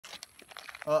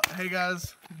Hey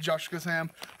guys, Josh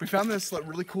Sam. We found this like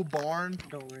really cool barn,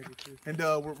 and we're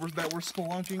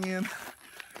spelunking in.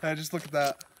 Just look at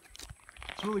that.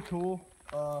 It's really cool.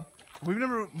 We've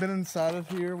never been inside of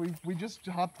here. We just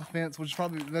hopped the fence, which is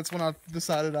probably that's when I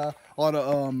decided I ought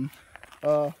to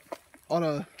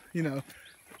you know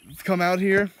come out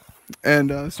here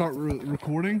and start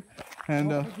recording.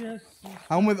 And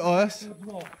I'm with us.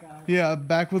 Yeah,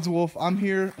 Backwoods Wolf. I'm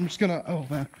here. I'm just gonna. Oh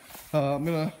man.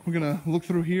 We're gonna look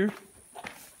through here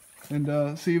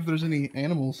and see if there's any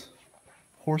animals.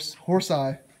 Horse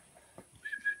eye.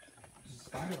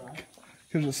 Spider eye.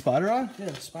 There's a spider eye?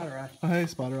 Yeah, spider eye. Oh, hey,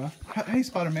 spider eye. Hey,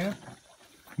 Spider-Man.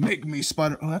 Make me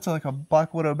spider. Oh, that's like a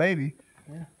Black Widow baby.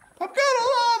 Yeah. I'm gonna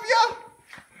love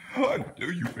ya.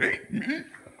 Until you hate me.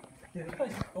 Yeah, this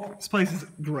place is cool. This place is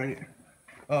great.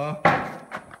 What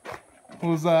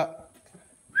was that?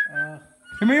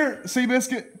 Come here,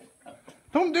 Seabiscuit.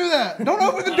 Don't do that. Don't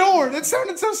open the door. That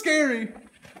sounded so scary.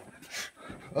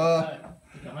 There's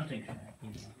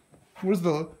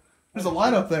a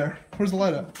light up there. Where's the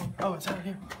light up? Oh, it's out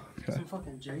here. Okay. Some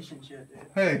fucking Jason shit, dude.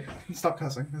 Hey, stop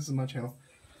cussing. This is my channel.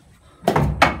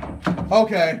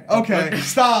 Okay,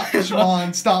 stop,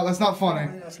 Sean. Stop. That's not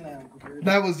funny.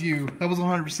 That was you. That was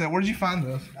 100%. Where did you find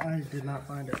this? I did not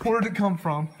find it. Where did it come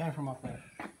from? Came from up there.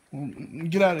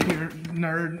 Get out of here,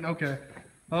 nerd. Okay.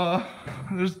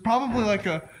 There's probably like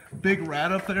a big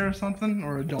rat up there or something,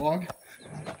 or a dog.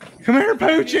 Come here,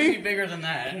 Poochie. Bigger than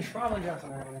that. He's probably got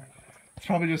some out there. It's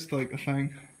probably just like a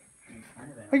thing.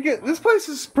 This place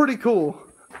is pretty cool.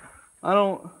 I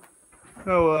don't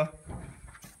know.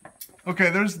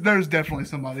 Okay, there's definitely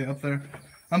somebody up there.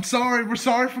 I'm sorry. We're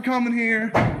sorry for coming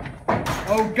here.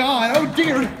 Oh God. Oh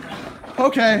dear.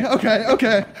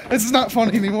 Okay. This is not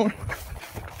funny anymore.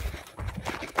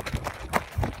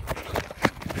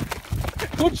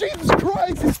 Oh Jesus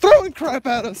Christ! He's throwing crap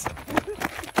at us.